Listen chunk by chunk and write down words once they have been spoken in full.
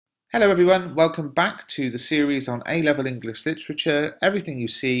Hello everyone, welcome back to the series on A-Level English Literature. Everything you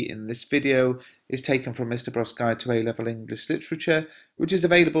see in this video is taken from Mr. Bruff's Guide to A-Level English Literature, which is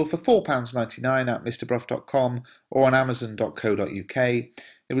available for £4.99 at mrbruff.com or on amazon.co.uk.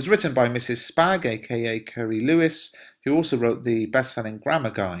 It was written by Mrs. Spagg, aka Curry Lewis, who also wrote the best-selling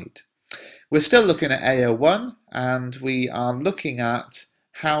grammar guide. We're still looking at AO1 and we are looking at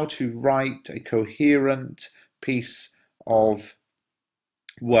how to write a coherent piece of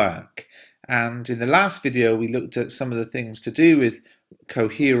work. And in the last video we looked at some of the things to do with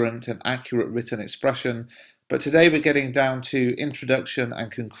coherent and accurate written expression, but today we're getting down to introduction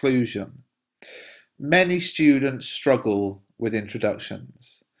and conclusion. Many students struggle with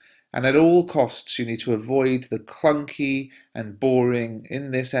introductions, and at all costs you need to avoid the clunky and boring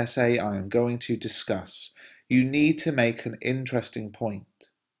in this essay I am going to discuss. You need to make an interesting point.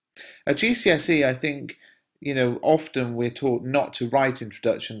 At GCSE, I think often we're taught not to write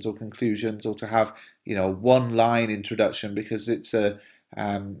introductions or conclusions, or to have, one-line introduction, because it's there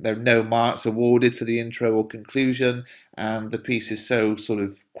are no marks awarded for the intro or conclusion, and the piece is so sort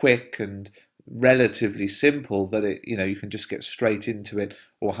of quick and relatively simple that you can just get straight into it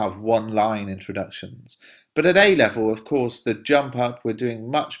or have one-line introductions. But at A level, of course, the jump up, we're doing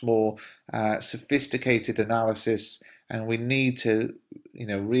much more sophisticated analysis, and we need to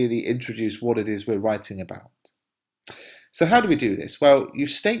really introduce what it is we're writing about. So how do we do this? Well, you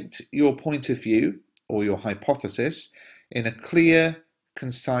state your point of view or your hypothesis in a clear,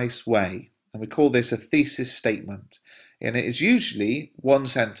 concise way, and we call this a thesis statement, and it is usually one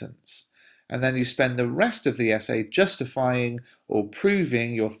sentence, and then you spend the rest of the essay justifying or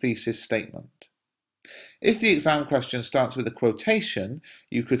proving your thesis statement. If the exam question starts with a quotation,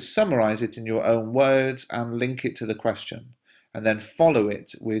 you could summarize it in your own words and link it to the question, and then follow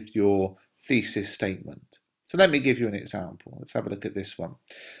it with your thesis statement. So let me give you an example. Let's have a look at this one.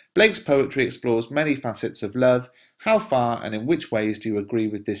 Blake's poetry explores many facets of love. How far and in which ways do you agree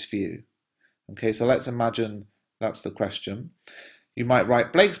with this view? Okay, so let's imagine that's the question. You might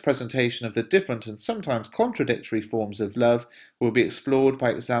write, Blake's presentation of the different and sometimes contradictory forms of love will be explored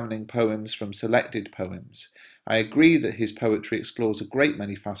by examining poems from selected poems. I agree that his poetry explores a great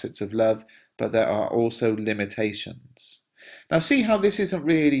many facets of love, but there are also limitations. Now see how this isn't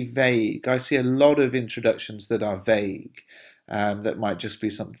really vague. I see a lot of introductions that are vague, that might just be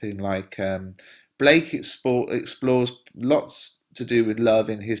something like, Blake explores lots to do with love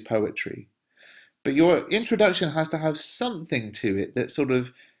in his poetry. But your introduction has to have something to it that sort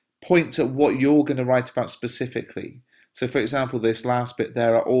of points at what you're going to write about specifically. So for example, this last bit,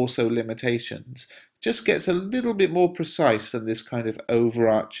 there are also limitations, just gets a little bit more precise than this kind of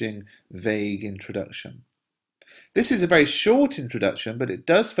overarching vague introduction. This is a very short introduction, but it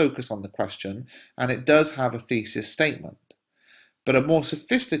does focus on the question and it does have a thesis statement. But a more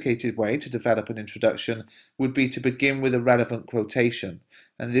sophisticated way to develop an introduction would be to begin with a relevant quotation,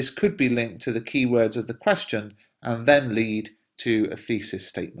 and this could be linked to the keywords of the question and then lead to a thesis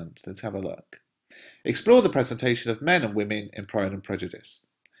statement. Let's have a look. Explore the presentation of men and women in Pride and Prejudice.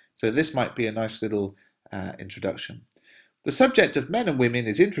 So this might be a nice little introduction. The subject of men and women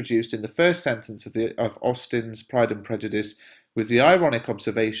is introduced in the first sentence of Austen's Pride and Prejudice with the ironic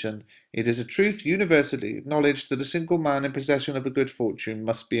observation, it is a truth universally acknowledged that a single man in possession of a good fortune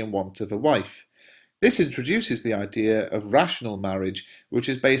must be in want of a wife. This introduces the idea of rational marriage, which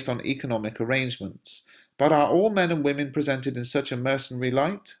is based on economic arrangements. But are all men and women presented in such a mercenary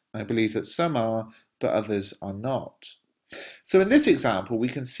light? I believe that some are, but others are not. So in this example, we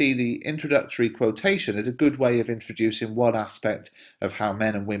can see the introductory quotation is a good way of introducing one aspect of how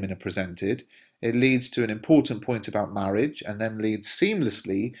men and women are presented. It leads to an important point about marriage and then leads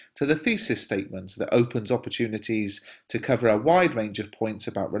seamlessly to the thesis statement that opens opportunities to cover a wide range of points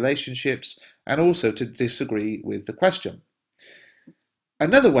about relationships and also to disagree with the question.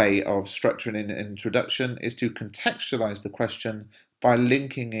 Another way of structuring an introduction is to contextualize the question by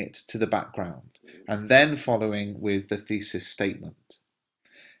linking it to the background and then following with the thesis statement.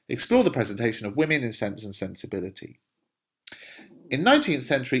 Explore the presentation of women in Sense and Sensibility. In 19th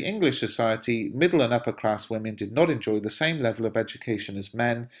century English society, middle and upper class women did not enjoy the same level of education as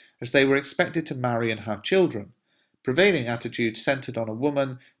men, as they were expected to marry and have children. Prevailing attitude centered on a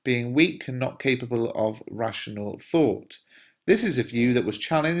woman being weak and not capable of rational thought. This is a view that was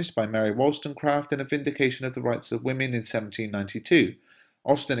challenged by Mary Wollstonecraft in A Vindication of the Rights of Women in 1792.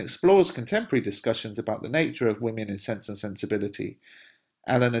 Austen explores contemporary discussions about the nature of women in Sense and Sensibility.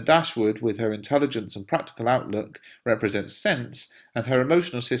 Eleanor Dashwood, with her intelligence and practical outlook, represents sense, and her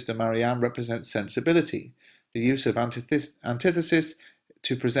emotional sister Marianne represents sensibility. The use of antithesis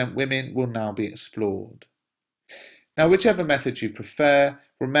to present women will now be explored. Now, whichever method you prefer,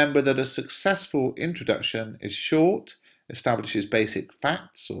 remember that a successful introduction is short, establishes basic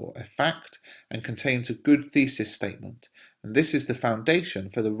facts or a fact, and contains a good thesis statement. And this is the foundation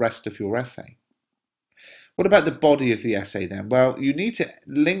for the rest of your essay. What about the body of the essay then? Well, you need to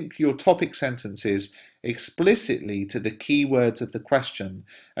link your topic sentences explicitly to the key words of the question,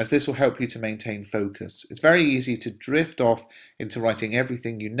 as this will help you to maintain focus. It's very easy to drift off into writing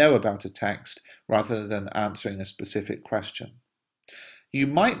everything you know about a text rather than answering a specific question. You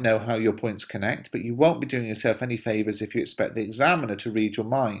might know how your points connect, but you won't be doing yourself any favours if you expect the examiner to read your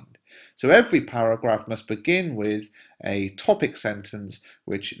mind. So every paragraph must begin with a topic sentence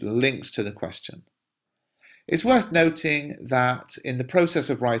which links to the question. It's worth noting that in the process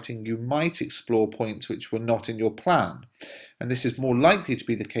of writing you might explore points which were not in your plan, and this is more likely to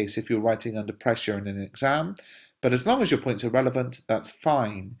be the case if you're writing under pressure in an exam, but as long as your points are relevant, that's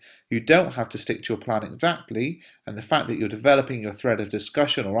fine. You don't have to stick to your plan exactly, and the fact that you're developing your thread of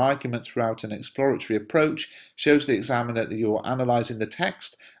discussion or argument throughout an exploratory approach shows the examiner that you're analysing the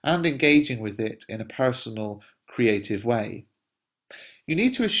text and engaging with it in a personal, creative way. You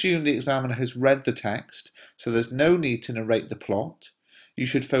need to assume the examiner has read the text, so there's no need to narrate the plot. You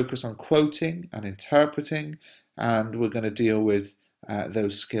should focus on quoting and interpreting, and we're going to deal with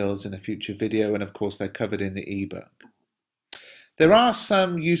those skills in a future video, and of course they're covered in the ebook. There are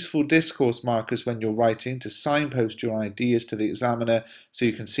some useful discourse markers when you're writing to signpost your ideas to the examiner so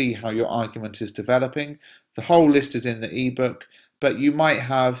you can see how your argument is developing. The whole list is in the ebook, but you might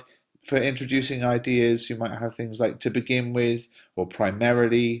have, for introducing ideas, you might have things like to begin with or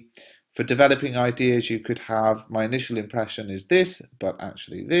primarily. For developing ideas, you could have my initial impression is this, but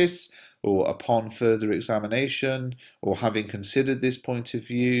actually this, or upon further examination, or having considered this point of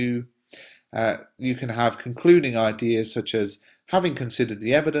view. You can have concluding ideas such as having considered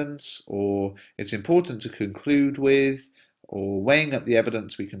the evidence, or it's important to conclude with, or weighing up the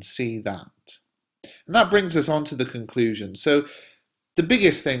evidence, we can see that. And that brings us on to the conclusion. So the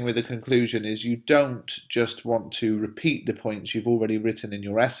biggest thing with the conclusion is you don't just want to repeat the points you've already written in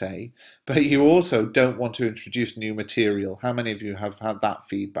your essay, but you also don't want to introduce new material. How many of you have had that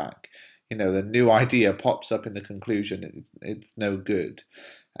feedback? You know, the new idea pops up in the conclusion, it's no good.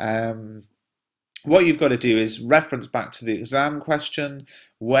 What you've got to do is reference back to the exam question,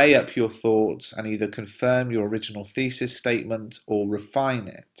 weigh up your thoughts, and either confirm your original thesis statement or refine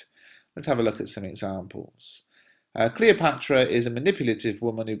it. Let's have a look at some examples. Cleopatra is a manipulative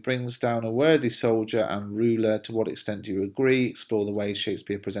woman who brings down a worthy soldier and ruler. To what extent do you agree? Explore the ways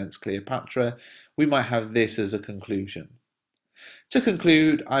Shakespeare presents Cleopatra. We might have this as a conclusion. To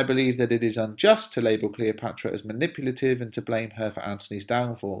conclude, I believe that it is unjust to label Cleopatra as manipulative and to blame her for Antony's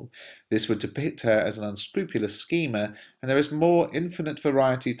downfall. This would depict her as an unscrupulous schemer, and there is more infinite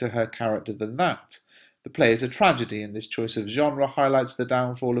variety to her character than that. The play is a tragedy, and this choice of genre highlights the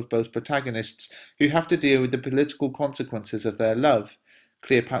downfall of both protagonists who have to deal with the political consequences of their love.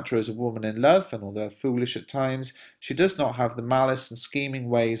 Cleopatra is a woman in love, and although foolish at times, she does not have the malice and scheming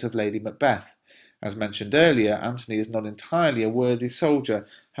ways of Lady Macbeth. As mentioned earlier, Antony is not entirely a worthy soldier,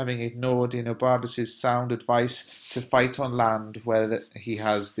 having ignored Enobarbus's sound advice to fight on land where he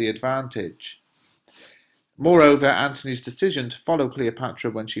has the advantage. Moreover, Antony's decision to follow Cleopatra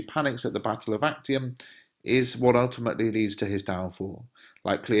when she panics at the Battle of Actium is what ultimately leads to his downfall.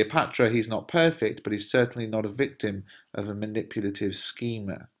 Like Cleopatra, he's not perfect, but he's certainly not a victim of a manipulative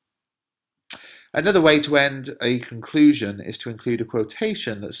schemer. Another way to end a conclusion is to include a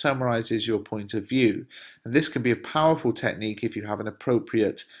quotation that summarizes your point of view, and this can be a powerful technique if you have an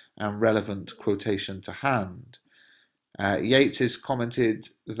appropriate and relevant quotation to hand. Yeats has commented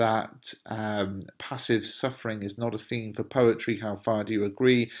that passive suffering is not a theme for poetry. How far do you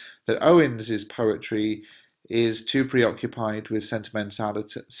agree? That Owens's poetry is too preoccupied with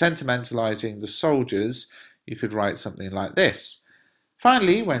sentimentalizing the soldiers. You could write something like this.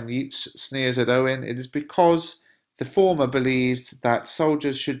 Finally, when Yeats sneers at Owen, it is because the former believes that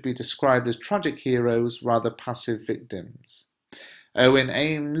soldiers should be described as tragic heroes rather passive victims. Owen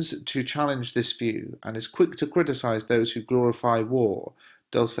aims to challenge this view and is quick to criticise those who glorify war,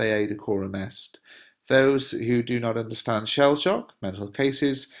 dulce decorum est, those who do not understand shell shock, mental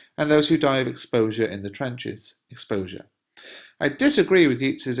cases, and those who die of exposure in the trenches, exposure. I disagree with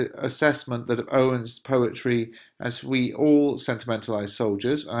Yeats's assessment that of Owen's poetry as we all sentimentalise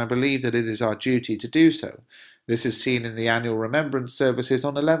soldiers, and I believe that it is our duty to do so. This is seen in the annual remembrance services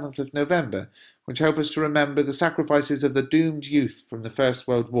on 11th of November, which help us to remember the sacrifices of the doomed youth from the First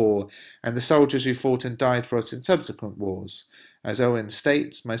World War and the soldiers who fought and died for us in subsequent wars. As Owen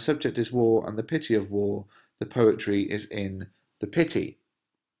states, my subject is war and the pity of war. The poetry is in the pity.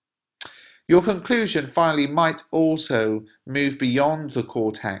 Your conclusion finally might also move beyond the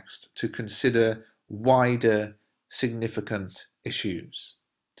core text to consider wider significant issues.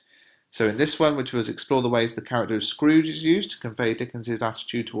 So in this one, which was explore the ways the character of Scrooge is used to convey Dickens's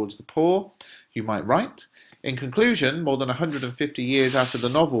attitude towards the poor, you might write, in conclusion, more than 150 years after the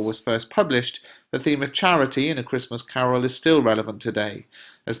novel was first published, the theme of charity in A Christmas Carol is still relevant today.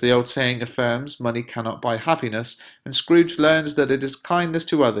 As the old saying affirms, money cannot buy happiness, and Scrooge learns that it is kindness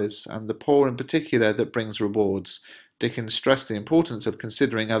to others, and the poor in particular, that brings rewards. Dickens stressed the importance of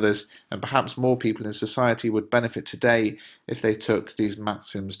considering others, and perhaps more people in society would benefit today if they took these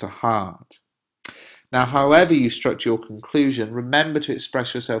maxims to heart. Now, however you structure your conclusion, remember to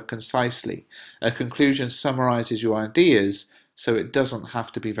express yourself concisely. A conclusion summarizes your ideas, so it doesn't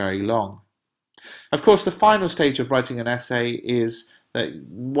have to be very long. Of course, the final stage of writing an essay is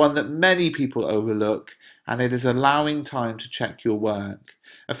one that many people overlook, and it is allowing time to check your work.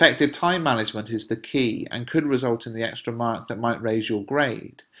 Effective time management is the key and could result in the extra mark that might raise your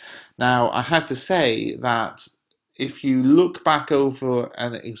grade. Now, I have to say that if you look back over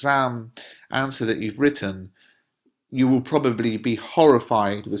an exam answer that you've written, you will probably be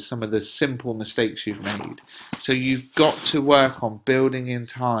horrified with some of the simple mistakes you've made. So you've got to work on building in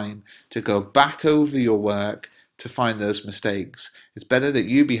time to go back over your work to find those mistakes. It's better that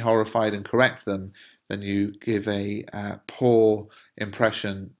you be horrified and correct them than you give a poor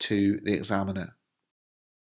impression to the examiner.